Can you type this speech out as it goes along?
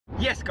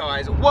Yes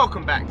guys,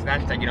 welcome back to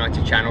the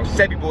 #United channel.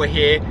 Sebby Boy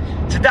here.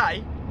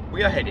 Today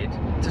we are headed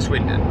to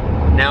Swindon.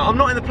 Now I'm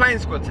not in the playing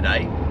squad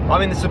today,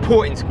 I'm in the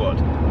supporting squad.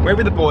 We're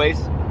with the boys.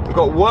 We've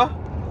got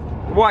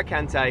White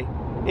Kante,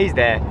 he's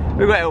there.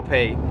 We've got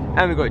LP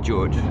and we've got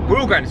George. We're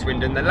all going to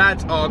Swindon. The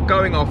lads are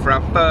going off for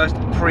our first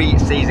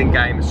pre-season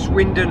game.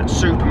 Swindon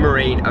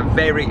Supermarine, a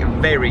very,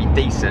 very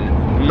decent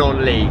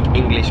non-league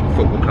English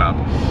football club.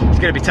 It's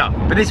going to be tough,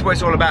 but this is what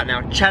it's all about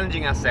now,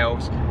 challenging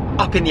ourselves,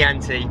 up in the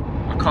ante.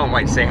 I can't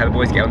wait to see how the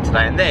boys get on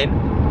today. And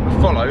then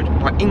we're followed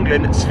by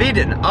England,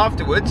 Sweden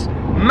afterwards.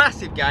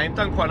 Massive game.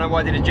 Don't quite know why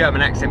I did a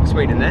German accent for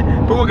Sweden there,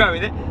 but we'll go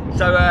with it.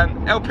 So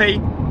LP,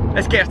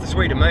 let's get us to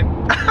Sweden, mate.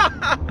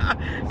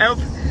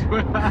 LP.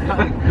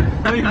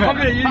 I'm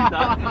going to use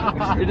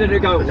that. You're going to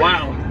go,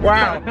 wow.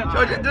 Wow.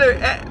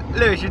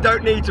 Lewis, you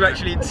don't need to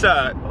actually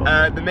insert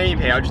the meme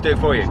here. I'll just do it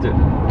for you. Just do it.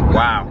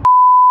 Wow.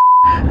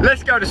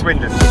 Let's go to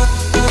Swindon.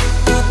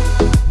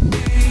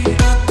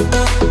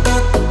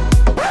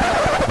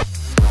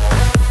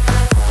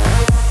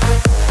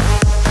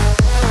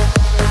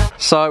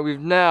 So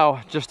we've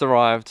now just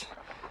arrived,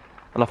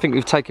 and I think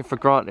we've taken for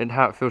granted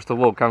how it feels to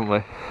walk, haven't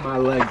we? My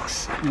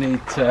legs need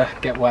to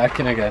get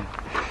working again.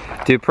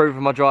 Do you approve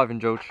of my driving,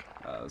 George?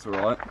 That's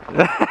alright.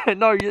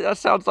 No, that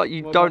sounds like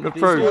you don't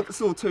approve.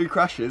 Saw two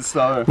crashes,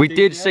 so... We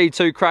did see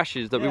two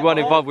crashes that we weren't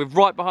involved with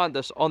right behind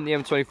us on the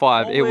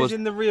M25. It was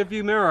in the rear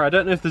view mirror. I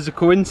don't know if there's a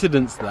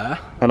coincidence there.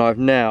 And I've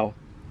now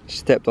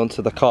stepped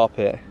onto the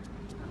carpet.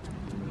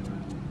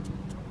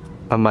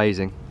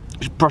 Amazing.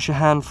 Just brush your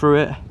hand through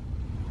it.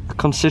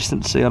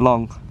 Consistency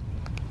along,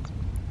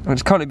 and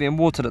it's currently being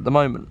watered at the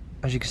moment,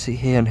 as you can see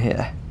here and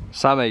here.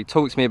 Sammy,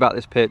 talk to me about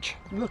this pitch.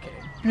 Look at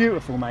it,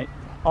 beautiful, mate.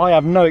 I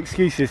have no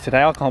excuses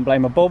today. I can't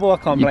blame a bobble, I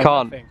can't blame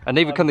nothing. And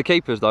neither can the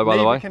keepers though, by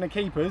the way. Neither can the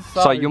keepers.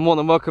 So you're more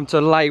than welcome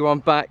to lay one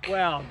back.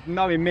 Well,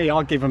 knowing me,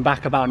 I'll give them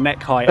back about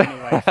neck height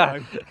anyway,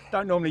 so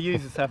don't normally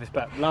use the surface,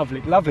 but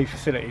lovely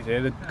facilities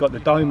here. They've got the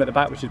dome at the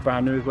back, which is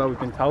brand new as well, we've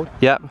been told.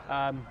 Yep.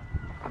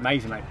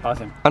 Amazing, mate,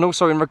 buzzing. And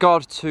also in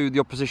regards to the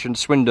opposition,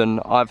 Swindon,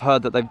 I've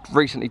heard that they've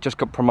recently just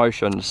got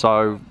promotion,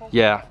 so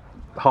yeah,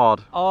 hard.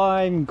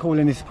 I'm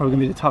calling this probably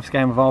going to be the toughest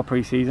game of our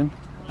pre-season.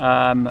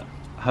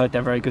 Heard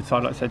they're a very good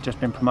side, like I said, just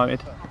been promoted.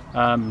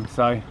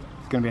 So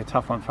it's going to be a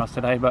tough one for us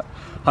today, but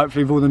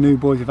hopefully with all the new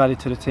boys we've added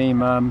to the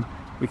team,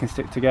 we can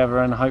stick together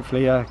and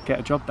hopefully get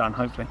a job done,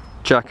 hopefully.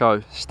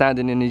 Jacko,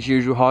 standing in his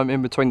usual home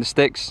in between the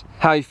sticks.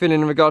 How are you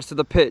feeling in regards to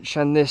the pitch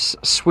and this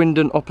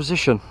Swindon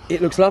opposition?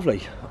 It looks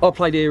lovely. I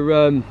played here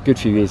a good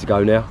few years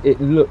ago now.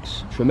 It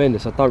looks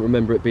tremendous. I don't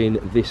remember it being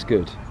this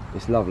good.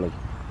 It's lovely.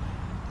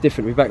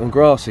 Different, we're back on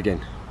grass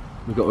again.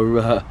 We've got to,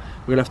 we're going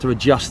to have to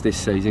adjust this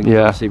season.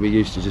 Yeah. Obviously we're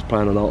used to just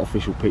playing on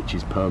artificial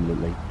pitches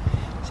permanently.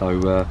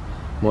 So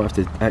might have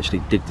to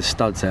actually dig the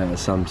studs out at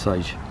some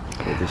stage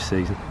this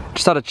season.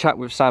 Just had a chat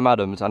with Sam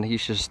Adams and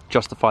he's just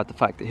justified the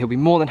fact that he'll be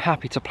more than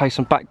happy to play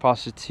some back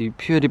passes to you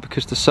purely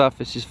because the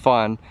surface is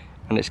fine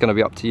and it's going to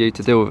be up to you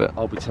to deal with it.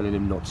 I'll be telling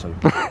him not to.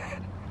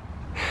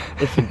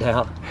 If in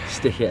doubt,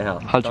 stick it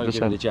out. 100%. Don't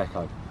give him the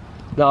Jacko.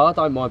 No, I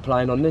don't mind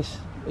playing on this.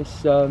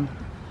 It's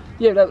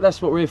yeah,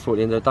 that's what we're here for at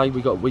the end of the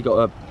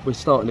day. We're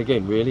starting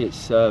again really.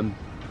 It's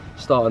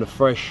starting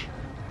afresh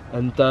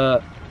and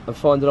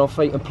finding our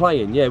feet and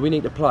playing. Yeah, we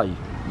need to play.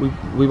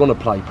 We want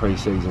to play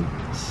pre-season.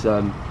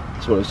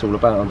 That's what it's all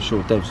about. I'm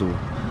sure Devs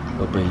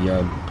will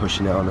be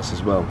pushing it on us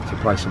as well to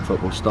play some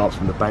football, start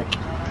from the back,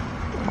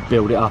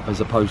 build it up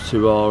as opposed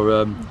to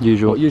our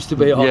usual, what used to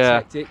be our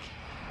tactic.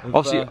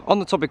 Obviously, on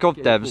the topic of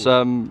Devs,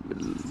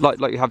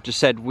 like you have just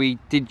said, we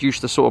did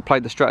used to sort of play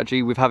the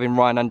strategy with having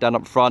Ryan and Dan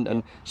up front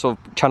and sort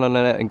of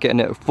channeling it and getting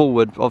it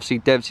forward. Obviously,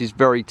 Devs is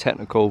very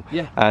technical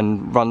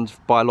and runs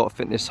by a lot of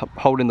fitness,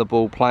 holding the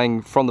ball,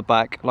 playing from the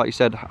back, like you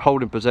said,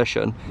 holding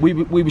possession. We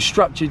were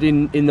structured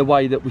in the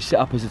way that we set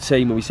up as a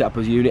team and we set up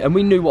as a unit, and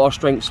we knew what our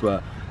strengths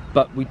were,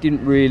 but we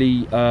didn't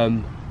really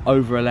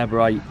over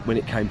elaborate when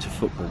it came to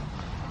football.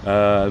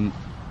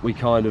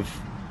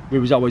 We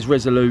was always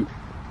resolute.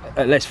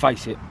 Let's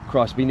face it,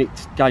 Christ, we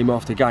nicked game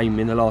after game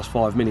in the last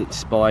 5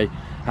 minutes by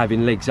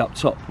having legs up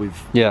top with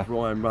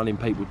Ryan running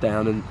people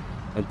down and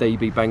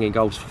DB banging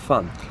goals for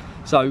fun.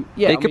 So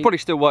yeah, it could probably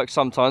still work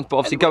sometimes, but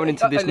obviously going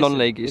into this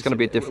non-league, it's going to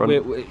be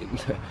different.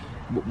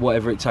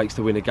 Whatever it takes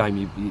to win a game,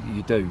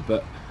 you do.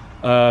 But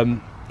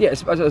yeah,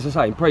 as I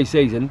say, in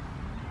pre-season,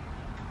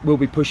 we'll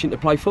be pushing to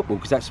play football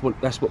because that's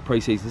what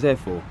pre-season's there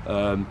for.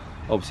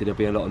 Obviously, there'll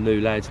be a lot of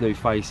new lads, new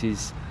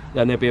faces.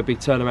 And there'll be a big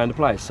turnaround of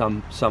players.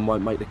 Some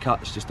won't make the cut.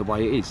 It's just the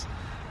way it is.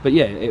 But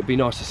yeah, it'd be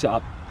nice to set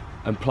up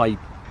and play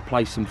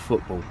some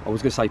football. I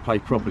was going to say play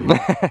properly,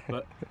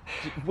 but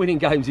winning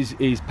games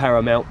is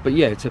paramount. But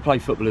yeah, to play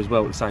football as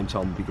well at the same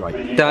time would be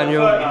great.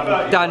 Daniel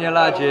Ladgy. Daniel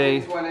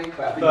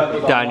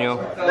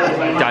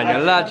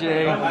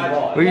Ladgy.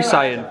 What are you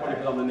saying?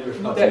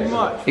 Not too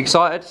much.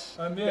 Excited?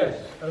 Yeah,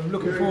 I'm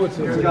looking forward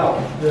to it.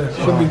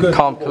 Yeah, should be good.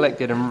 Calm,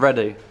 collected and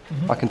ready.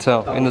 I can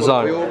tell, in the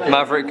zone.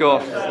 Maverick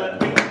Goff.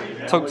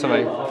 Talk to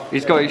me.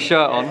 He's got his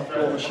shirt on.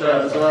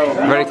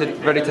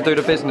 Ready to do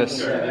the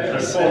business.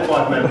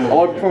 I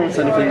won't promise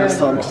anything this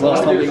time because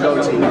last time we didn't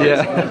go to it.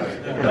 Yeah.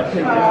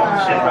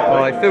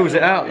 Oh, he fills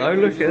it out though.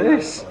 Look at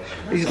this.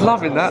 He's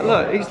loving that.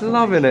 Look, he's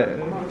loving it.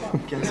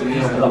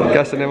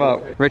 Gassing him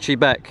up. Richie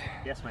Beck.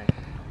 Yes, mate.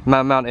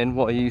 Man Mountain,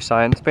 what are you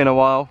saying? It's been a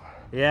while.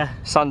 Yeah.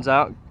 Sun's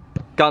out,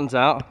 guns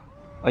out.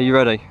 Are you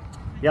ready?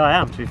 Yeah, I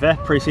am, to be fair.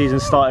 Pre-season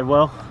started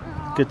well.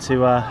 Good to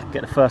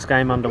get the first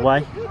game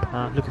underway.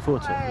 Looking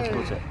forward to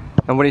it.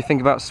 And what do you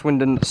think about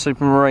Swindon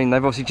Supermarine?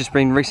 They've obviously just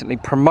been recently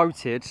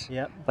promoted.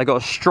 Yep. They got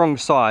a strong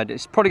side.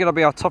 It's probably going to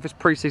be our toughest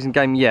pre-season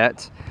game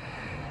yet.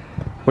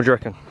 What do you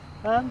reckon?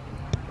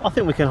 I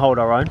think we can hold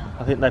our own.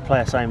 I think they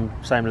play the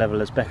same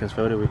level as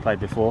Beaconsfield, who we played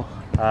before.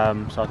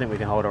 So I think we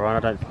can hold our own. I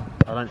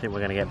don't think we're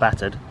going to get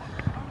battered.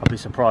 I'd be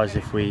surprised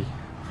if we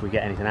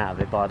get anything out of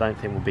it, but I don't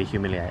think we'll be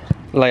humiliated.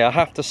 Lee, I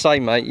have to say,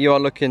 mate, you are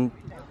looking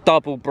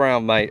double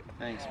brown, mate.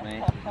 Thanks,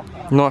 mate.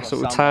 Nice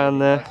little tan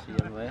there.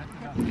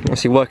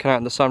 Obviously working out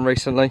in the sun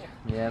recently.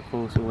 Yeah, of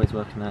course, always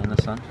working out in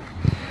the sun.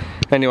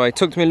 Anyway,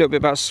 talk to me a little bit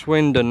about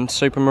Swindon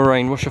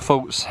Supermarine. What's your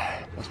thoughts?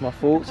 What's my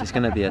thoughts? It's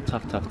going to be a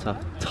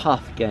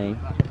tough game,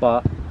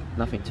 but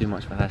nothing too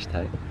much for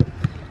hashtag.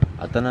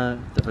 I don't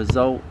know, the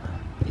result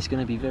is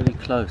going to be very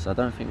close. I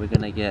don't think we're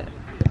going to get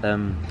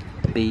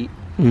beat.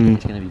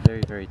 It's going to be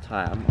very, very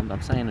tight.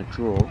 I'm saying a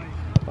draw,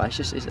 but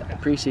it's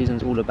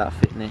pre-season's all about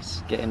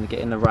fitness,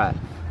 getting the right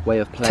way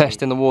of playing.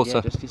 Testing the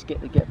water. Yeah, just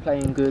get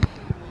playing good.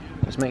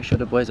 Just make sure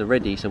the boys are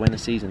ready, so when the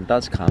season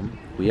does come,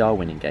 we are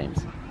winning games.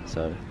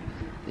 So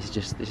this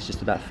is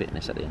just about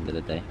fitness at the end of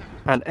the day.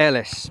 And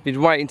Ellis,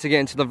 been waiting to get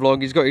into the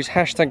vlog. He's got his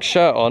hashtag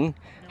shirt on.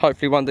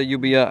 Hopefully one day you'll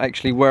be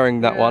actually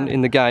wearing that one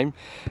in the game.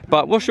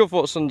 But what's your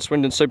thoughts on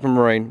Swindon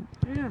Supermarine?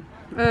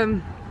 Yeah,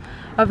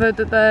 I've heard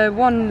that they're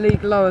one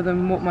league lower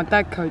than what my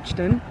dad coached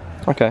in.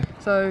 Okay.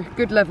 So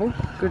good level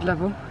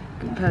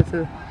compared to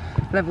the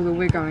level that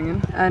we're going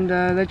in.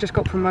 And they just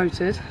got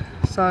promoted.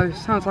 So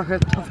sounds like a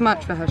tough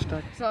match for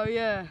hashtag. So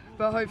yeah,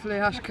 but hopefully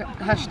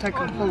hashtag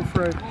can pull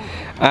through.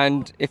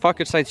 And if I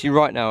could say to you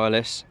right now,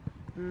 Ellis,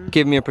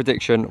 give me a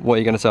prediction, what are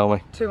you going to tell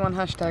me? 2-1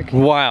 hashtag.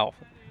 Wow,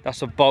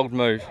 that's a bold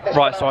move.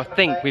 Right, so I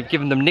think we've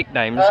given them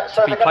nicknames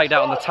to be played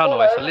out on the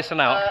tannoy, so listen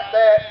out.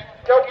 Their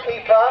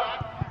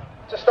goalkeeper,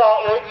 to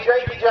start with,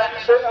 J.B.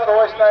 Jackson,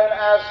 otherwise known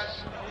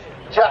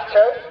as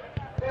Jacko.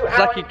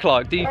 Zachy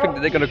Clark, do you think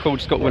that they're going to call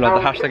Scott Willard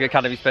the hashtag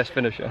Academy's best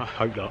finisher? I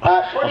hope not.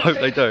 I hope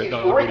they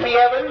do. Ricky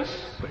Evans.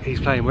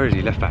 He's playing, where is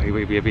he? Left back?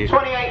 He'll be a bit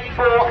 28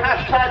 for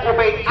hashtag will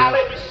be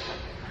Alex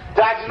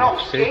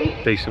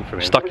Dagnovsky. decent from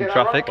him. Stuck in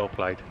traffic. Well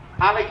played.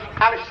 Alex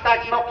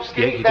Dagnovsky.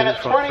 Yeah, he then did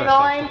at it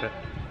right 29,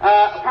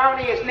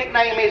 apparently his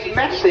nickname is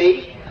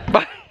Messi.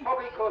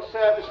 Probably because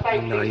the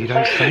state. No, you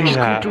don't say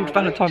that. George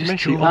Valentine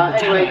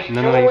Messi. Anyway,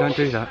 No, you don't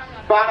do that.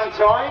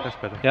 Valentine. That's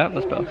better. Yeah,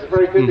 that's better. It's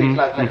very good, these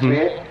lads next to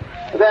me.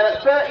 Then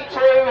at 32,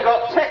 we've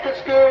got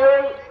Tekka's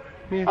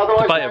Guru,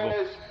 otherwise debatable.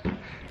 known as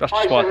That's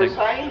just what I think.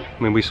 Hussein.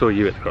 I mean, we saw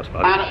you at the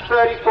crossbar. And at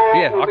 34,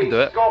 Yeah, will I can be do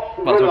it.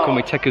 Scott Might as well call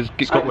me Willard. Tekka's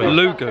Scott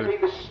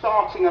Lugu. The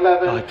starting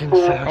 11 I didn't for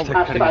say hashtag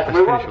Academy hashtag. best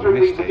We'll run finisher, through we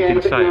these missed it. again.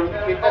 You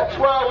didn't At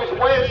 12 is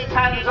Wes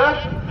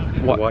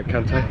Tanzer, White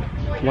Kante.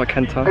 White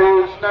Kanta.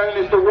 who's known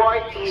as the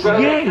White.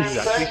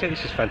 Yes! He said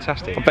this is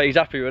fantastic. I bet he's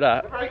happy with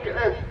that. Very good.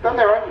 They've done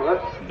their own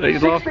work.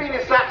 He's 16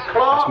 is Zach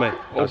Clark. That's me.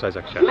 Don't say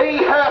Zach Clark. Lee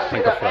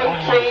Hurston at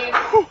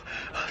 18.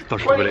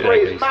 Dodged the bullet 23 there,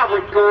 is please.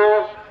 Maverick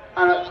Gore.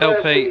 And at 13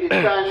 LP. is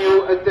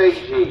Daniel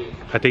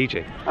Adeji. A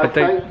DJ.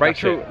 Okay.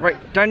 Rachel,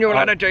 Daniel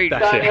and a G.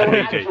 That's it,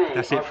 Daniel a DJ.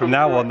 That's it. From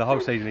now on, the whole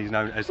season he's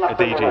known as a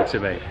DJ to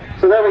me.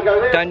 So there we go.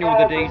 There's Daniel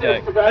the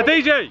DJ. A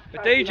DJ! A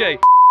DJ.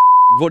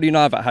 What do you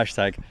know about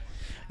hashtag?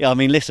 Yeah, I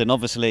mean, listen,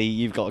 obviously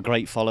you've got a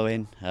great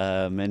following,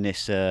 and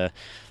it's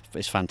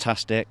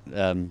fantastic.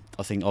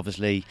 I think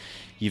obviously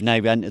you've now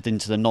entered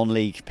into the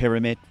non-league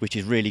pyramid, which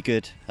is really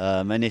good,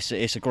 and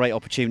it's a great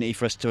opportunity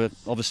for us to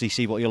obviously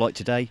see what you're like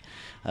today,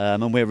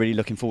 and we're really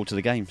looking forward to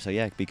the game. So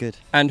yeah, it'd be good.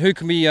 And who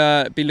can we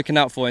be looking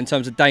out for in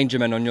terms of danger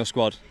men on your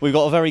squad? We've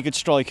got a very good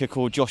striker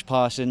called Josh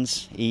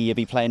Parsons. He'll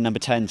be playing number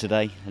 10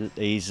 today.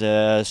 He's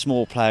a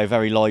small player,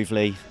 very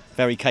lively,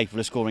 very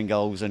capable of scoring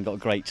goals, and got a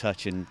great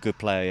touch and good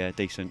player, yeah,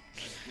 decent.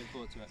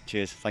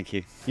 Cheers, thank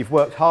you. You've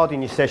worked hard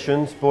in your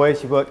sessions,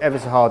 boys. You've worked ever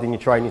so hard in your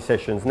training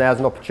sessions. Now's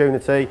an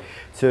opportunity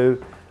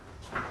to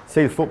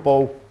see the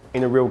football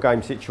in a real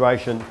game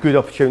situation. Good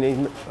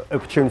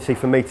opportunity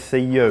for me to see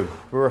you.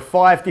 We're a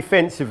 5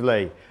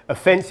 defensively.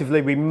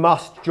 Offensively, we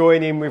must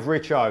join in with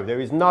Richo.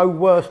 There is no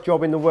worse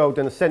job in the world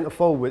than a centre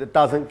forward that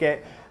doesn't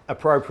get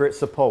appropriate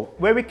support.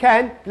 Where we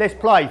can, let's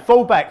play.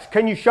 Fullbacks,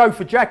 can you show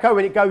for Jacko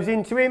when it goes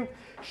into him?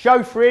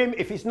 Show for him.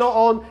 If it's not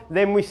on,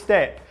 then we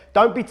step.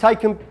 Don't be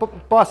taken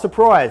by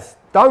surprise.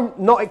 Don't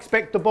not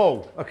expect the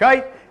ball,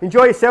 okay?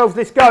 Enjoy yourselves,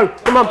 let's go.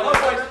 Come on.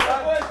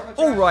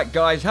 Alright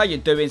guys, how you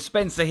doing?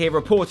 Spencer here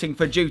reporting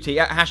for duty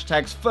at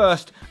Hashtag's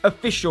first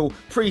official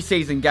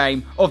pre-season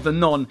game of the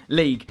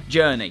non-league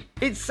journey.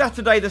 It's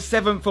Saturday the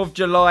 7th of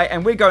July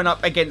and we're going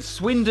up against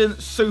Swindon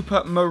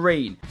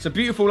Supermarine. It's a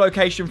beautiful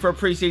location for a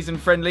pre-season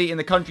friendly in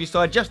the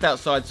countryside just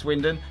outside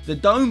Swindon. The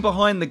dome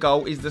behind the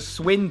goal is the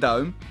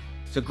Swindome.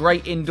 It's a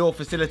great indoor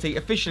facility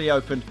officially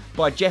opened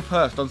by Jeff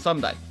Hurst on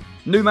Sunday.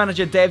 New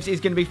manager Devs is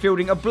going to be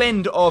fielding a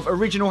blend of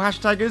original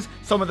hashtaggers,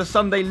 some of the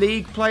Sunday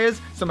League players,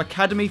 some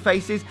academy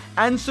faces,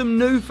 and some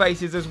new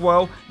faces as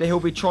well that he'll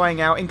be trying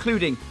out,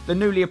 including the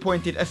newly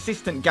appointed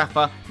assistant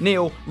gaffer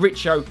Neil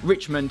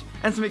Richmond,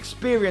 and some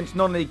experienced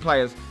non-league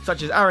players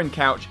such as Aaron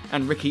Couch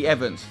and Ricky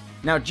Evans.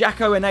 Now,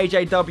 Jacko and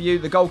AJW,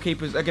 the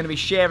goalkeepers, are going to be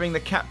sharing the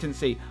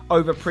captaincy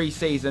over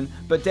pre-season,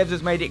 but Devs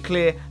has made it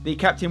clear the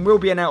captain will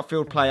be an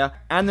outfield player,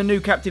 and the new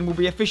captain will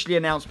be officially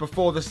announced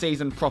before the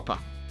season proper.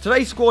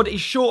 Today's squad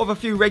is short of a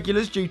few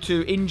regulars due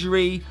to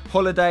injury,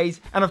 holidays,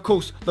 and of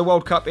course the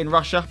World Cup in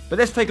Russia. But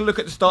let's take a look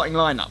at the starting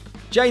lineup.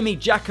 Jamie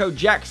Jacko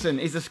Jackson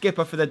is the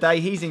skipper for the day.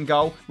 He's in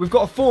goal. We've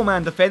got a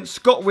four-man defence.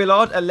 Scott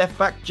Willard at left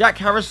back. Jack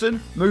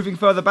Harrison moving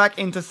further back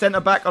into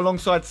centre back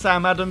alongside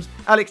Sam Adams.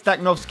 Alex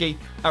Daknovsky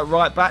at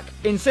right back.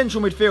 In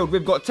central midfield,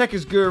 we've got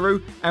Tekka's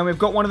Guru, and we've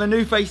got one of the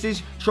new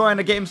faces trying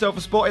to get himself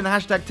a spot in the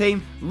hashtag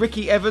team,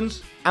 Ricky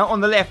Evans. Out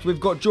on the left, we've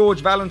got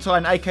George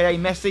Valentine, aka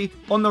Messi.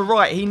 On the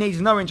right, he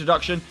needs no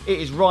introduction. It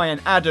is Ryan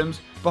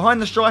Adams.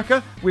 Behind the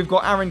striker, we've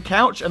got Aaron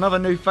Couch, another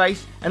new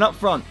face. And up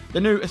front,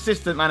 the new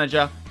assistant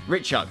manager,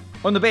 Richo.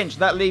 On the bench,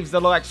 that leaves the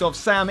likes of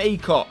Sam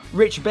Ecott,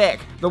 Rich Beck,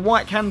 the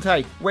White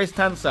Kante, Wes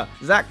Tanser,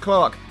 Zach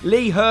Clark,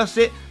 Lee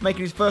Hursett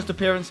making his first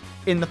appearance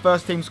in the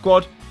first team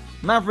squad,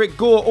 Maverick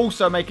Gore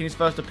also making his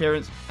first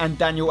appearance, and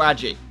Daniel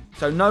Adji.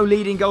 So no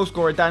leading goal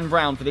scorer Dan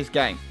Brown for this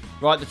game.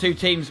 Right, the two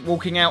teams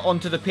walking out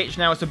onto the pitch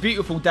now. It's a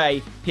beautiful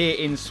day here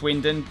in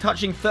Swindon,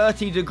 touching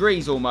 30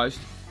 degrees almost.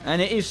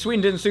 And it is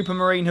Swindon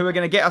Supermarine who are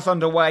going to get us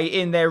underway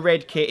in their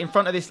red kit in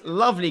front of this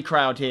lovely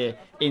crowd here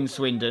in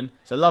Swindon.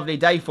 It's a lovely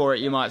day for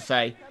it, you might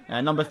say.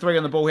 Number 3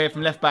 on the ball here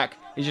from left back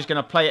is just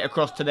going to play it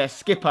across to their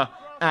skipper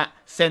at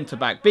centre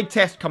back. Big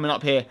test coming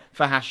up here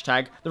for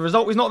hashtag. The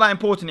result is not that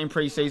important in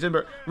pre-season,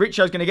 but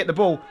Richo's going to get the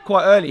ball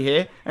quite early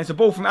here. And it's a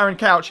ball from Aaron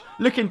Couch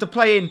looking to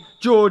play in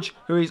George,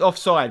 who is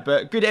offside,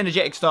 but good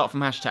energetic start from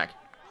hashtag.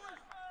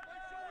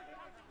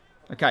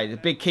 Okay, the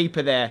big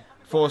keeper there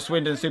for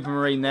Swindon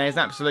Supermarine there is an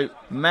absolute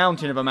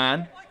mountain of a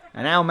man.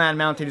 And our man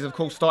Mountain is of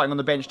course starting on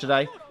the bench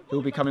today.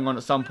 He'll be coming on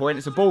at some point.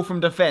 It's a ball from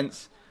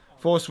defence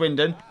for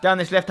Swindon. Down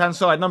this left-hand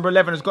side, number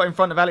 11 has got in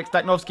front of Alex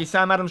Daknovsky.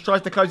 Sam Adams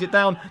tries to close it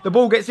down. The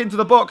ball gets into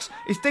the box.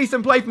 It's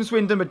decent play from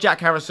Swindon, but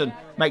Jack Harrison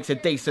makes a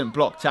decent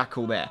block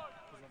tackle there.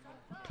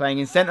 Playing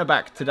in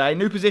centre-back today.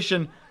 New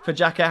position for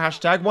Jack at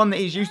hashtag. One that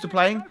he's used to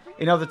playing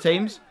in other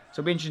teams. So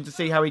it'll be interesting to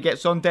see how he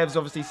gets on. Dev's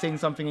obviously seen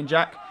something in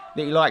Jack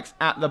that he likes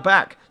at the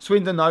back.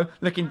 Swindon, though,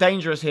 looking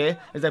dangerous here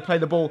as they play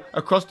the ball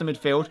across the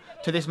midfield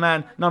to this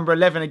man, number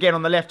 11, again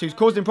on the left, who's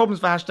causing problems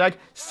for hashtag.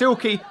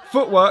 Silky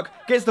footwork,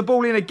 gets the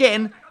ball in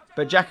again,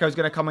 but Jacko's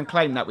going to come and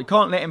claim that. We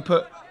can't let him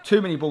put too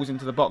many balls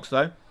into the box,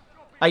 though.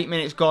 8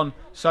 minutes gone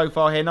so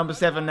far here. Number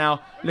 7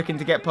 now looking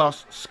to get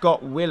past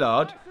Scott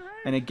Willard.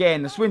 And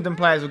again, the Swindon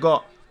players have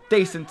got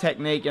decent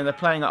technique and they're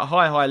playing at a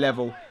high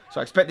level. So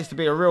I expect this to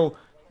be a real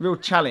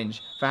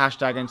challenge for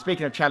hashtag. And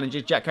speaking of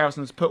challenges, Jack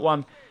Harrison's put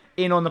one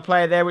in on the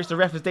player there, which the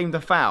ref has deemed a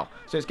foul.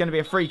 So it's going to be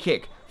a free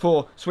kick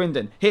for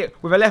Swindon. Hit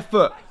with a left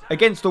foot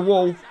against the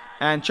wall.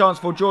 And chance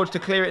for George to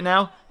clear it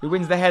now. Who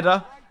wins the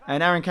header.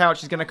 And Aaron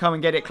Couch is going to come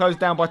and get it. Closed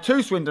down by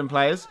 2 Swindon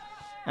players.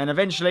 And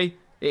eventually,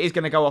 it is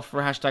going to go off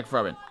for a hashtag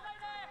throw-in.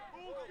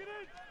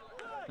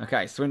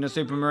 Okay, Swindon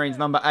Supermarine's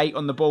number 8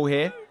 on the ball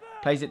here.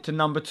 Plays it to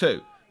number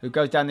 2, who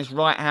goes down this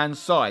right-hand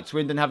side.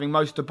 Swindon having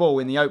most of the ball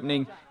in the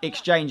opening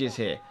exchanges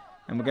here.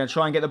 And we're going to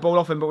try and get the ball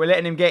off him, but we're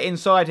letting him get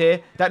inside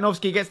here.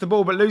 Daknovsky gets the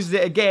ball, but loses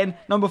it again.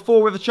 Number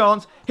 4 with a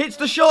chance. Hits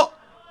the shot.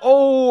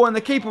 Oh, and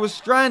the keeper was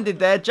stranded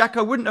there.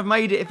 Jacko wouldn't have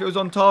made it if it was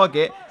on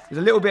target. It was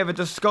a little bit of a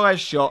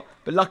disguised shot,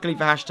 but luckily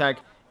for hashtag,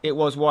 it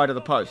was wide of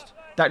the post.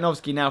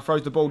 Daknovsky now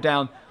throws the ball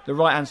down the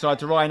right-hand side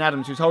to Ryan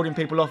Adams, who's holding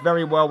people off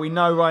very well. We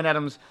know Ryan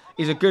Adams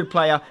is a good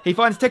player. He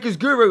finds Tekka's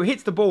Guru,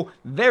 hits the ball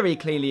very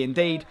cleanly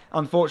indeed.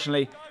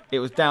 Unfortunately, it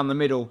was down the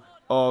middle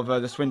of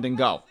the Swindon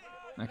goal.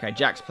 Okay,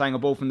 Jack's playing a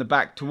ball from the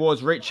back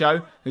towards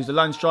Richo, who's the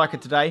lone striker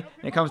today.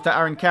 And it comes to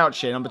Aaron Couch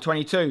here, number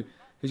 22,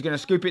 who's going to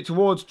scoop it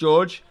towards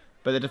George.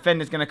 But the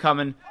defender's going to come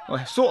and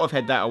sort of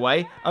head that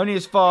away. Only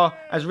as far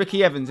as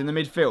Ricky Evans in the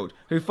midfield,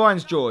 who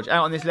finds George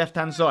out on this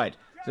left-hand side.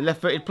 It's a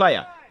left-footed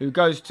player who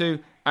goes to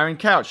Aaron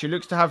Couch, who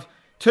looks to have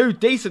 2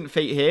 decent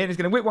feet here. And he's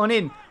going to whip one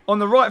in on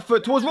the right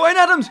foot towards Ryan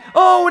Adams.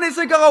 Oh, and it's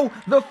a goal.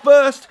 The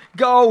first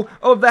goal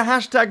of the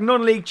hashtag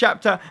non-league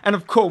chapter. And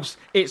of course,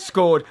 it's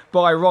scored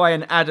by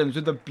Ryan Adams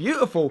with a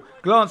beautiful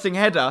glancing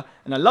header.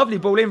 And a lovely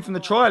ball in from the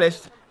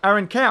trialist,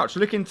 Aaron Couch,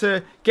 looking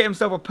to get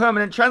himself a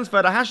permanent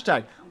transfer to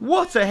hashtag.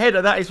 What a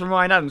header that is from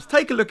Ryan Adams.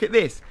 Take a look at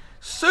this.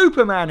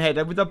 Superman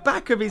header with the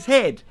back of his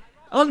head.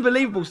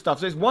 Unbelievable stuff.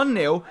 So it's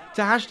 1-0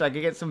 to hashtag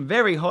against some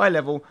very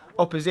high-level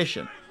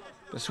opposition.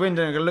 But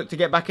Swindon are going to look to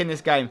get back in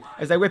this game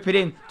as they whip it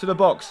in to the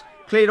box.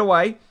 Cleared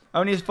away,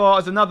 only as far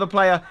as another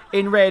player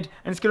in red,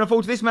 and it's going to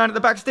fall to this man at the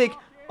back stick.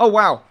 Oh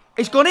wow,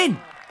 it's gone in.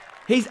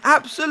 He's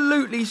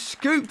absolutely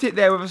scooped it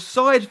there with a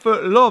side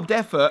foot lobbed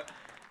effort,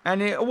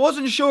 and I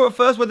wasn't sure at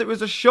first whether it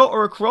was a shot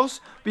or a cross,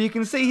 but you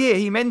can see here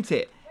he meant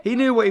it. He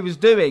knew what he was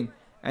doing,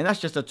 and that's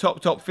just a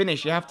top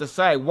finish, you have to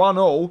say.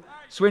 1-1,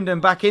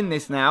 Swindon back in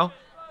this now,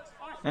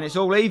 and it's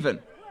all even.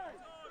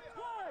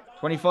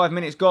 25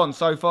 minutes gone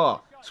so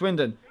far.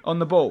 Swindon on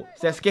the ball.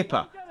 It's their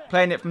skipper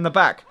playing it from the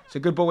back. It's a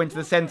good ball into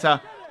the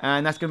centre,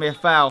 and that's going to be a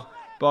foul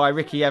by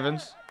Ricky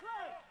Evans.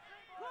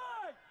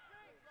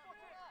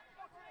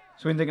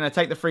 Swindon going to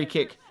take the free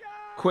kick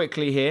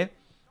quickly here.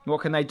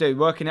 What can they do?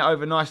 Working it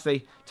over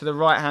nicely to the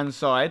right-hand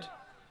side.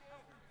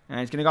 And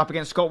he's going to go up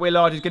against Scott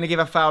Willard, who's going to give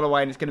a foul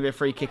away, and it's going to be a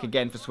free kick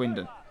again for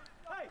Swindon.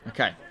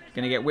 Okay,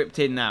 going to get whipped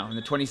in now in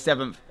the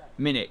 27th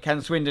minute.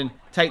 Can Swindon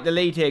take the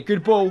lead here?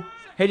 Good ball,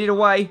 headed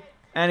away,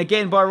 and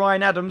again by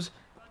Ryan Adams,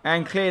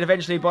 and cleared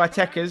eventually by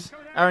Teckers.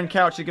 Aaron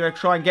Couch is going to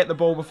try and get the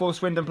ball before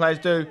Swindon players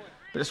do,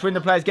 but the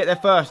Swindon players get there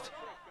first,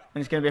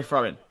 and it's going to be a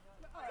throw-in.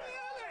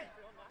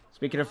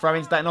 Speaking of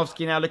throw-ins,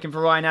 Datanovsky now looking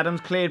for Ryan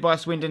Adams, cleared by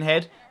Swindon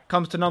head,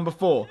 comes to number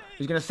 4,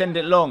 who's going to send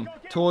it long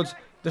towards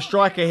the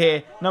striker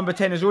here. Number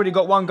 10 has already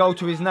got 1 goal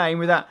to his name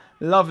with that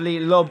lovely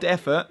lobbed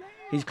effort.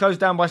 He's closed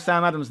down by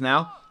Sam Adams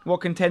now.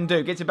 What can 10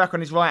 do? Gets it back on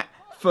his right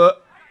foot,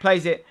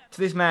 plays it to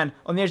this man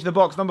on the edge of the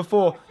box. Number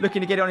 4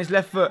 looking to get it on his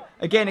left foot.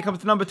 Again, it comes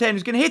to number 10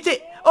 who's going to hit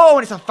it. Oh,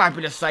 and it's a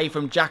fabulous save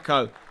from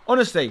Jacko.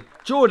 Honestly,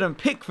 Jordan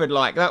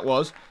Pickford-like that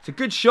was. It's a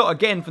good shot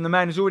again from the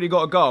man who's already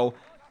got a goal.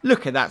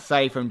 Look at that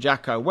save from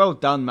Jacko. Well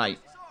done, mate.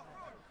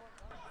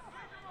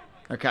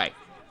 Okay,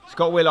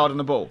 Scott Willard on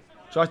the ball.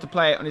 Tries to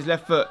play it on his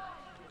left foot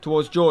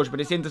towards George,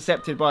 but it's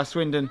intercepted by a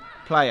Swindon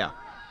player.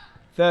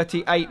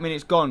 38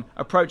 minutes gone,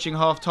 approaching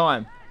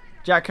half-time.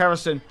 Jack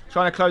Harrison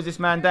trying to close this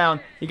man down.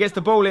 He gets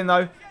the ball in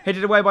though,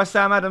 headed away by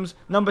Sam Adams.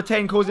 Number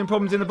 10 causing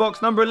problems in the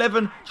box. Number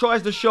 11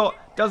 tries the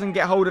shot, doesn't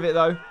get hold of it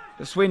though.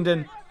 The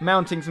Swindon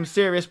mounting some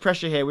serious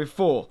pressure here with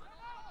 4.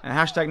 And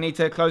hashtag need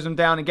to close them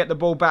down and get the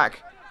ball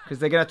back, because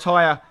they're going to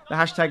tire the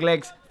hashtag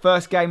legs.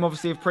 First game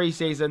obviously of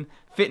pre-season.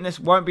 Fitness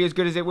won't be as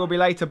good as it will be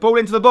later. Ball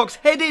into the box,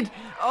 headed.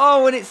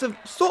 Oh, and it's a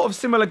sort of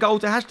similar goal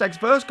to hashtag's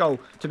first goal,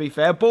 to be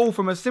fair. Ball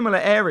from a similar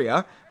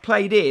area,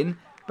 played in,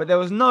 but there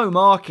was no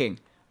marking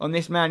on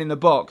this man in the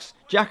box.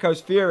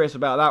 Jacko's furious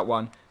about that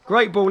one.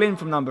 Great ball in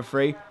from number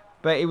 3,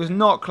 but it was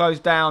not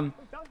closed down,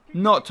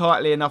 not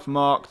tightly enough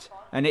marked,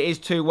 and it is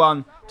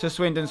 2-1 to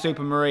Swindon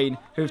Supermarine,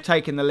 who've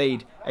taken the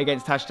lead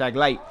against hashtag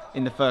late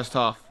in the first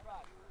half.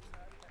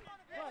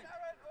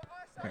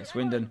 Okay,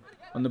 Swindon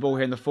on the ball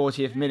here in the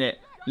 40th minute.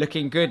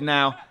 Looking good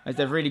now as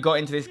they've really got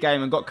into this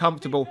game and got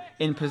comfortable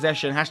in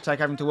possession. Hashtag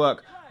having to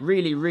work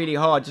really, really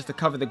hard just to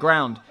cover the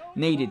ground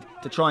needed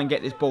to try and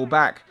get this ball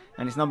back.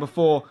 And it's number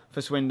 4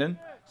 for Swindon.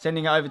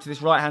 Sending it over to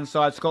this right-hand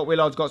side. Scott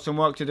Willard's got some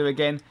work to do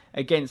again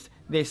against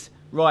this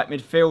right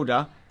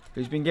midfielder,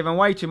 who's been given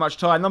way too much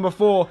time. Number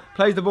 4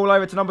 plays the ball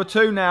over to number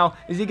 2 now.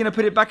 Is he going to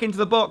put it back into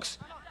the box?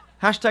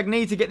 Hashtag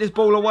need to get this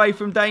ball away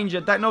from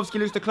danger. Datanovsky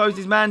looks to close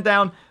his man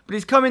down, but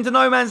he's coming to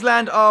no man's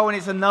land. Oh, and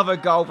it's another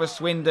goal for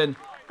Swindon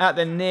at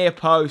the near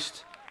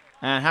post.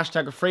 And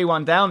hashtag a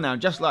 3-1 down now,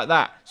 just like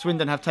that.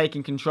 Swindon have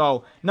taken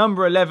control.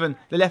 Number 11,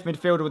 the left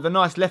midfielder with a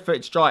nice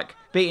left-footed strike,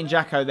 beating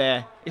Jacko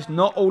there. It's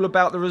not all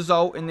about the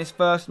result in this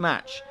first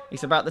match.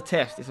 It's about the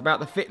test. It's about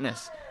the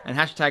fitness. And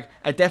hashtag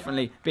are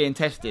definitely being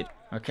tested.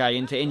 Okay,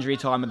 into injury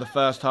time of the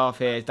first half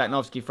here as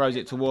Datanovsky throws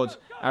it towards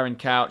Aaron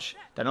Couch.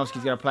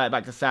 Datanovsky's going to play it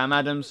back to Sam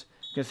Adams.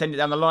 Going to send it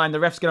down the line. The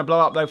ref's going to blow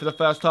up though for the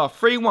first half.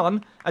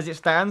 3-1 as it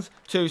stands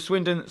to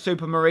Swindon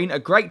Supermarine. A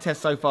great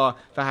test so far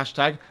for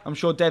hashtag. I'm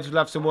sure Devs will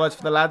have some words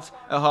for the lads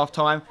at half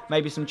time.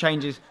 Maybe some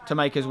changes to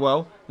make as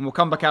well. And we'll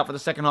come back out for the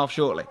second half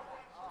shortly.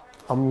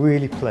 I'm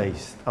really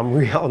pleased.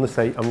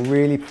 Honestly, I'm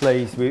really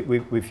pleased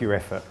with your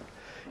effort.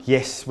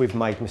 Yes, we've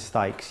made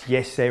mistakes.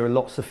 Yes, there are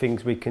lots of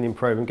things we can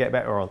improve and get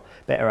better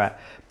at.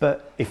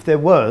 But if there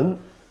weren't,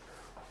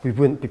 we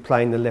wouldn't be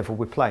playing the level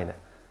we're playing at.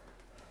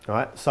 All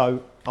right?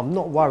 So I'm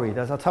not worried.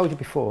 As I told you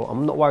before,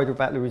 I'm not worried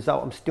about the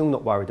result. I'm still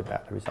not worried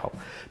about the result.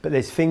 But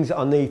there's things that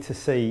I need to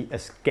see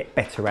us get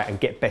better at and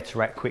get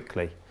better at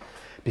quickly.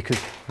 Because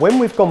when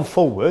we've gone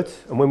forward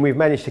and when we've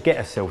managed to get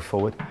ourselves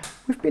forward,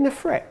 we've been a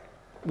threat.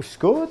 We've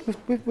scored,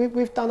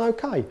 we've done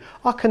okay.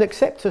 I can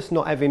accept us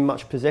not having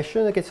much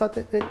possession.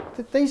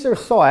 These are a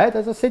side,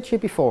 as I said to you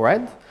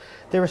beforehand,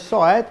 they're a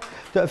side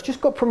that have just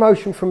got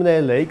promotion from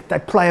their league. They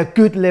play a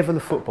good level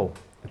of football.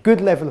 A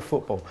good level of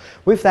football.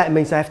 With that, it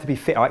means they have to be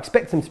fit. I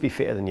expect them to be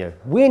fitter than you.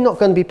 We're not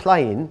going to be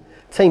playing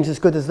teams as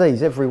good as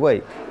these every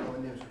week.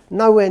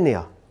 Nowhere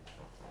near.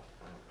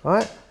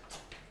 Right?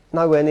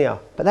 Nowhere near.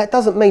 But that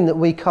doesn't mean that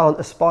we can't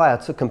aspire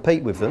to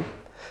compete with them.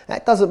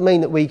 That doesn't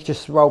mean that we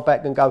just roll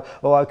back and go,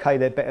 oh, okay,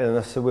 they're better than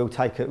us, so we'll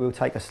take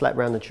a slap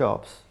round the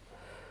chops.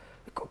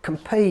 We've got to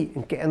compete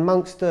and get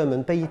amongst them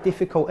and be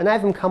difficult and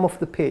have them come off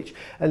the pitch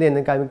at the end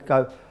of the game and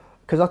go.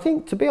 Because I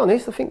think, to be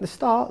honest, I think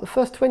the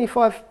first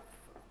 25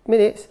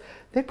 minutes,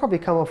 they've probably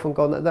come off and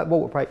gone, that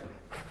water break,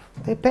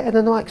 They're better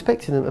than I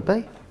expected them to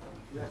be.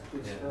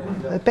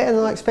 They're better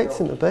than I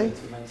expected them to be.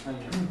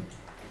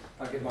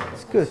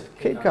 It's good.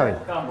 Keep going.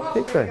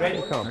 Keep going.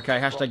 Okay,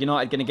 hashtag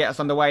United going to get us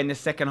underway in this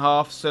second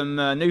half. Some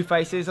new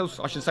faces,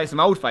 I should say some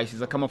old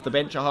faces, have come off the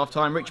bench at half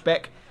time. Rich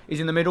Beck is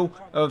in the middle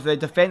of the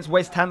defence.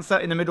 Wes Tanser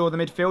in the middle of the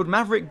midfield.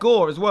 Maverick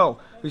Gore as well,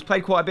 who's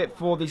played quite a bit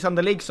for the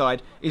Sunday League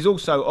side, is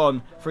also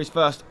on for his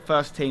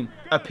first team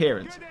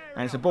appearance.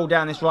 And it's a ball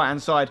down this right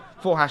hand side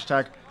for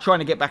hashtag, trying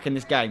to get back in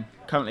this game.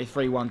 Currently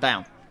 3-1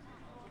 down.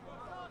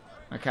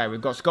 Okay,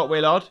 we've got Scott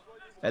Willard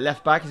at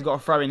left back. He's got a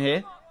throw in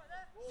here.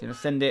 He's going to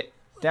send it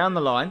down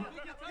the line,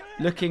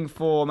 looking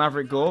for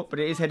Maverick Gore, but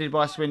it is headed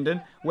by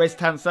Swindon. Wes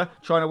Tanser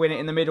trying to win it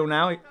in the middle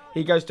now.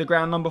 He goes to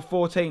ground number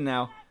 14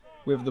 now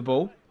with the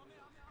ball.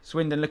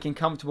 Swindon looking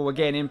comfortable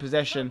again in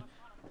possession,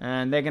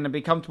 and they're going to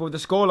be comfortable with the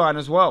scoreline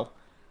as well,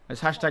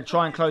 as hashtag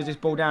try and close this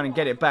ball down and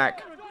get it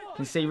back. You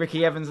can see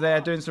Ricky Evans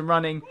there doing some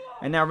running,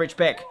 and now Rich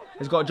Beck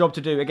has got a job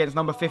to do against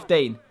number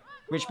 15.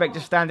 Rich Beck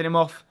just standing him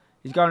off.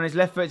 He's going on his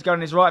left foot, he's going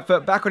on his right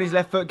foot, back on his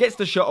left foot, gets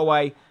the shot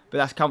away, but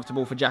that's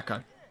comfortable for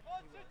Jacko.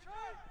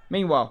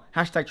 Meanwhile,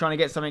 hashtag trying to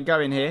get something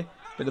going here,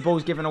 but the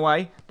ball's given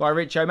away by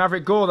Richo.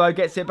 Maverick Gore, though,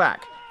 gets it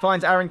back.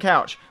 Finds Aaron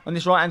Couch on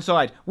this right-hand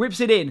side.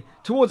 Whips it in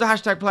towards a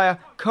hashtag player.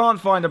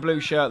 Can't find a blue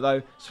shirt,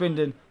 though.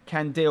 Swindon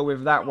can deal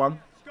with that one.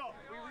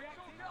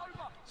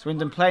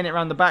 Swindon playing it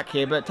around the back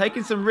here, but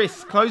taking some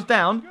risks. Closed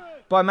down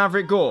by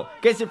Maverick Gore.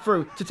 Gets it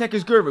through to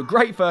Tekka's Guru.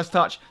 Great first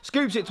touch.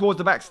 Scoops it towards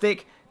the back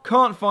stick.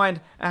 Can't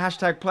find a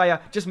hashtag player.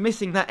 Just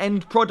missing that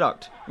end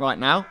product right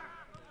now.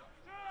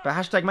 But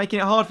hashtag making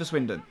it hard for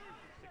Swindon.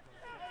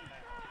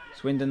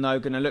 Swindon, though,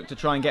 going to look to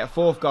try and get a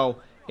fourth goal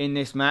in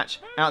this match.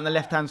 Out on the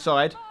left-hand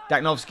side,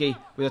 Daknovsky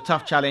with a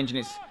tough challenge, and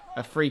it's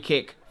a free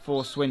kick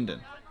for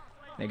Swindon.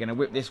 They're going to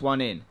whip this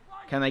one in.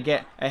 Can they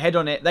get a head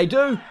on it? They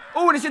do!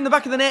 Oh, and it's in the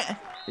back of the net!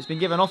 It's been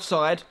given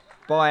offside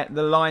by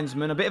the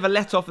linesman. A bit of a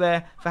let-off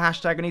there for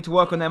hashtag. I need to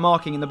work on their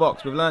marking in the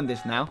box. We've learned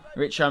this now.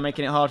 Richo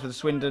making it hard for the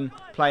Swindon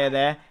player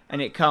there,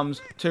 and it comes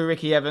to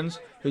Ricky Evans,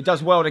 who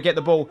does well to get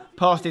the ball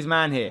past his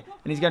man here.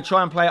 And he's going to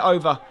try and play it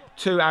over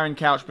to Aaron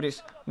Couch, but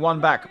it's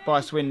won back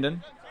by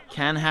Swindon.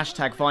 Can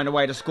hashtag find a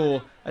way to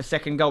score a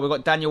second goal? We've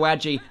got Daniel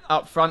Adji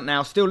up front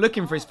now, still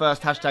looking for his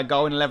first hashtag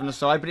goal in 11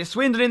 aside, but it's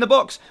Swindon in the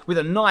box with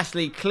a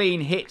nicely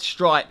clean hit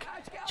strike,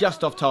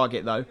 just off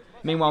target though.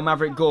 Meanwhile,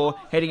 Maverick Gore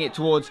heading it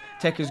towards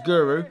Tekka's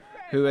Guru,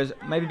 who has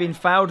maybe been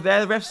fouled there.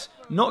 The ref's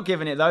not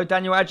giving it though.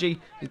 Daniel Adji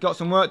has got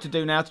some work to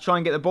do now to try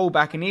and get the ball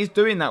back, and he is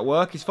doing that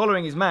work. He's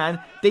following his man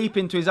deep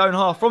into his own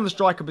half from the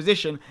striker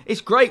position.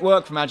 It's great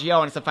work from Adji,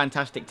 and it's a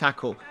fantastic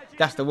tackle.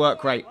 That's the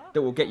work rate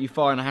that will get you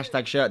far in a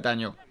hashtag shirt,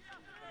 Daniel.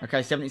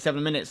 Okay,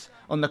 77 minutes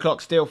on the clock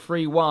still.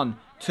 3-1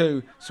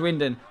 to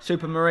Swindon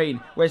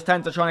Supermarine. Wes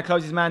Tanser trying to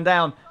close his man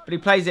down, but he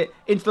plays it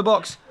into the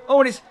box. Oh,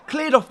 and it's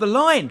cleared off the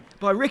line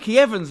by Ricky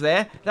Evans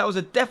there. That was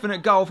a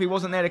definite goal if he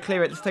wasn't there to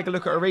clear it. Let's take a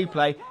look at a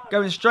replay.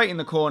 Going straight in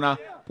the corner.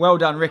 Well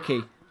done,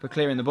 Ricky, for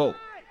clearing the ball.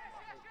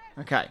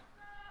 Okay,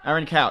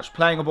 Aaron Couch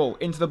playing a ball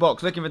into the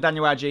box, looking for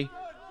Daniel Adji.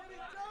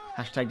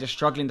 Hashtag just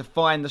struggling to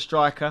find the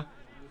striker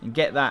and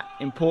get that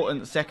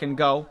important second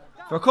goal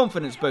for a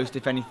confidence boost,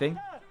 if anything.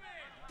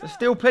 There's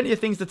still plenty of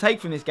things to take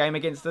from this game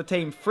against the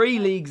team 3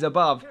 leagues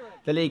above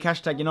the league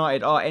hashtag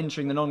United are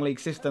entering the non-league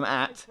system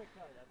at.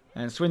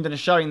 And Swindon are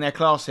showing their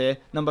class here.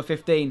 Number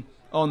 15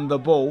 on the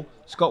ball.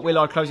 Scott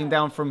Willard closing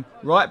down from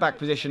right back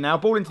position now.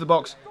 Ball into the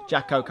box.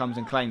 Jacko comes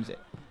and claims it.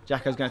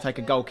 Jacko's going to take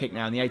a goal kick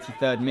now in the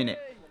 83rd minute.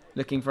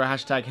 Looking for a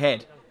hashtag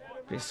head.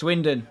 But it's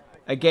Swindon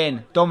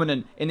again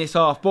dominant in this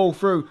half. Ball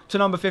through to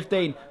number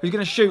 15, who's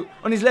going to shoot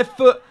on his left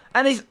foot.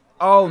 And he's...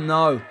 oh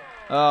no.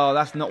 Oh,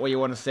 that's not what you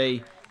want to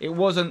see. It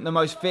wasn't the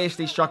most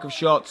fiercely struck of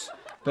shots,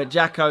 but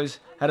Jacko's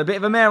had a bit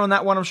of a mare on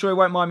that one. I'm sure he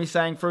won't mind me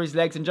saying, through his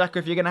legs. And Jacko,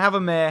 if you're going to have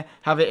a mare,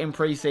 have it in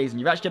pre-season.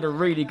 You've actually had a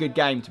really good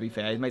game, to be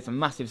fair. He's made some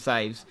massive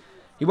saves.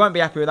 He won't be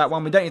happy with that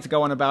one. We don't need to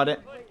go on about it.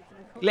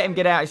 Let him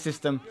get out his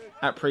system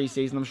at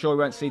pre-season. I'm sure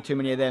we won't see too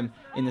many of them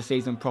in the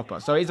season proper.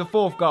 So it's a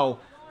 4th goal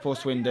for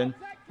Swindon.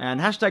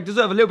 And hashtag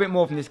deserve a little bit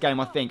more from this game,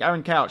 I think.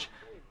 Aaron Couch,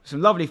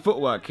 some lovely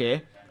footwork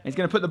here. He's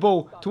going to put the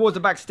ball towards the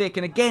back stick,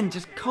 and again,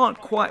 just can't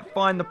quite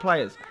find the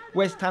players.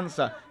 Wes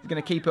Tanser is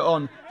going to keep it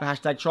on for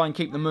hashtag try and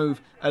keep the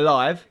move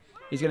alive.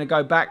 He's going to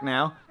go back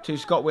now to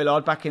Scott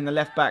Willard, back in the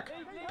left back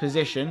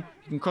position.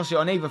 You can cross it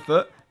on either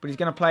foot, but he's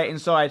going to play it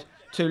inside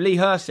to Lee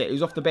Hersett,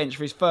 who's off the bench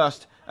for his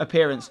first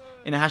appearance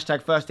in a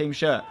hashtag first team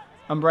shirt.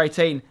 Number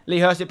 18, Lee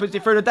Hersett puts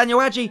it through to Daniel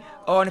Adji.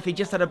 Oh, and if he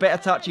just had a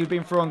better touch, he'd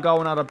been through on goal,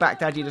 and I'd have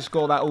backed Adji to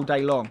score that all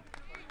day long.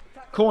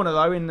 Corner,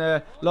 though, in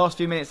the last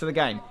few minutes of the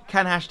game.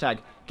 Can hashtag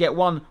get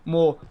one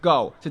more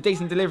goal? It's a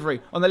decent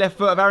delivery on the left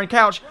foot of Aaron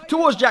Couch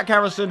towards Jack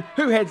Harrison,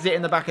 who heads it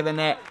in the back of the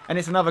net, and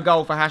it's another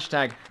goal for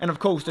hashtag. And of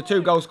course, the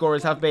 2 goal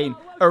scorers have been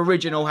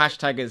original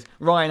hashtaggers,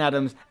 Ryan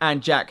Adams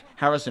and Jack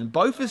Harrison.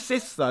 Both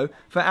assists, though,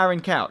 for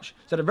Aaron Couch.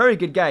 So a very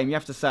good game, you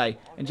have to say.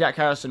 And Jack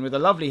Harrison with a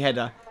lovely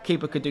header.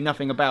 Keeper could do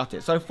nothing about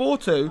it. So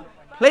 4-2,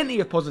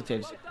 plenty of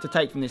positives to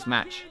take from this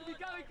match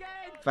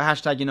for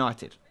hashtag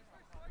United.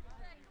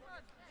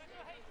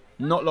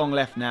 Not long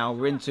left now.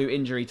 We're into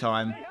injury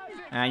time.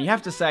 And you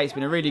have to say it's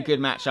been a really good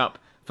match-up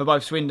for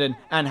both Swindon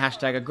and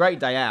Hashtag. A great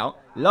day out,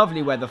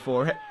 lovely weather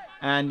for it.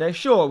 And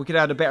sure, we could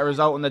have had a better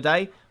result on the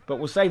day, but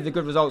we'll save the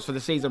good results for the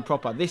season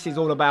proper. This is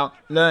all about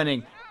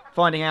learning,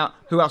 finding out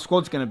who our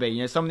squad's going to be.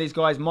 You know, some of these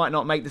guys might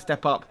not make the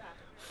step up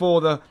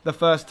for the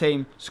first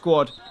team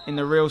squad in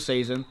the real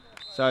season.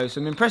 So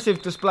some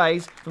impressive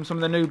displays from some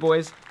of the new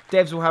boys.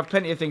 Devs will have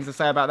plenty of things to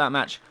say about that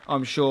match,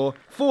 I'm sure.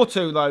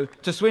 4-2 though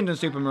to Swindon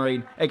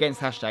Supermarine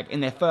against Hashtag in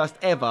their first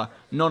ever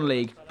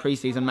non-league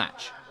pre-season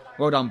match.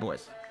 Well done,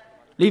 boys.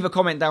 Leave a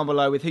comment down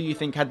below with who you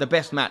think had the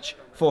best match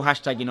for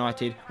Hashtag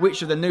United,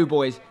 which of the new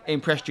boys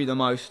impressed you the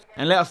most,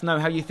 and let us know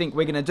how you think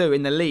we're going to do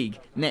in the league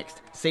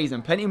next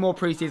season. Plenty more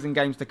pre-season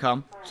games to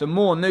come, some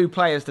more new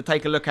players to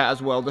take a look at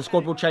as well. The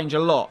squad will change a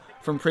lot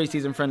from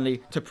pre-season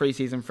friendly to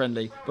pre-season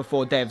friendly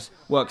before Devs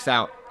works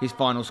out his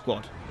final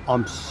squad.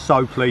 I'm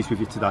so pleased with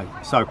you today,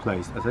 so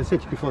pleased. As I said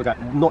to you before,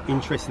 I'm not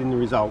interested in the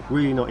result,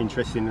 really not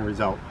interested in the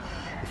result.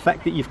 The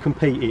fact that you've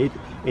competed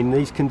in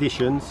these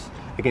conditions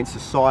against a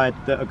side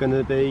that are going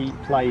to be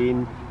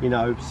playing, you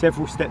know,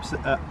 several steps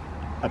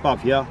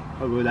above you,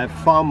 who will have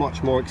far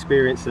much more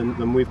experience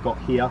than we've got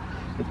here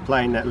at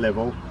playing that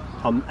level,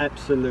 I'm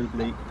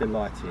absolutely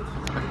delighted.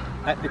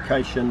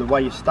 Application, the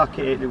way you stuck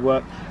it, it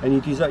worked, and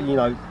you deserve, you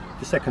know,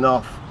 the second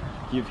half,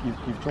 you've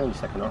drawn the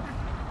second half,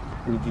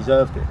 and you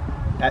deserved it.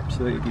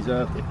 Absolutely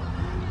deserved it.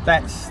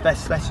 That's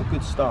a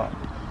good start.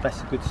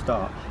 That's a good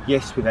start.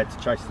 Yes, we've had to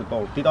chase the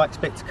ball. Did I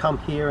expect to come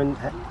here and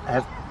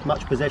have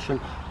much possession?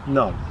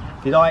 No.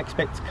 Did I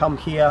expect to come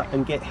here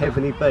and get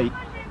heavily beat?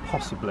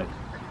 Possibly.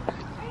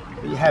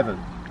 But you haven't.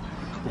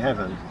 You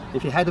haven't.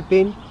 If you had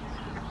been,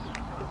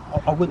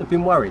 I wouldn't have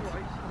been worried.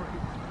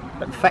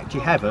 But the fact you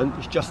haven't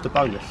is just a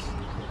bonus.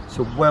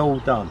 So well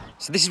done.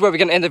 So this is where we're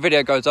going to end the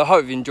video, guys. I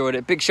hope you enjoyed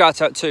it. Big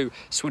shout out to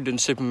Swindon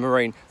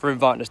Supermarine for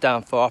inviting us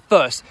down for our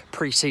first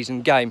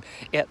pre-season game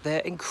at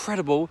their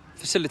incredible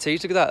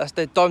facilities. Look at that, that's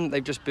their dome that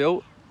they've just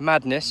built.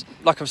 Madness.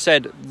 Like I've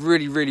said,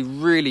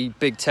 really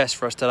big test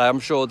for us today. I'm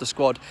sure the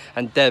squad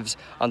and Devs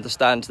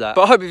understands that.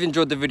 But I hope you've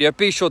enjoyed the video.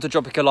 Be sure to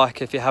drop a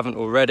like if you haven't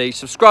already.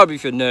 Subscribe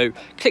if you're new.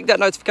 Click that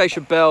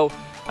notification bell.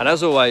 And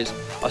as always,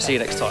 I'll see you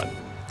next time.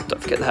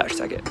 Don't forget to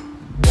hashtag it.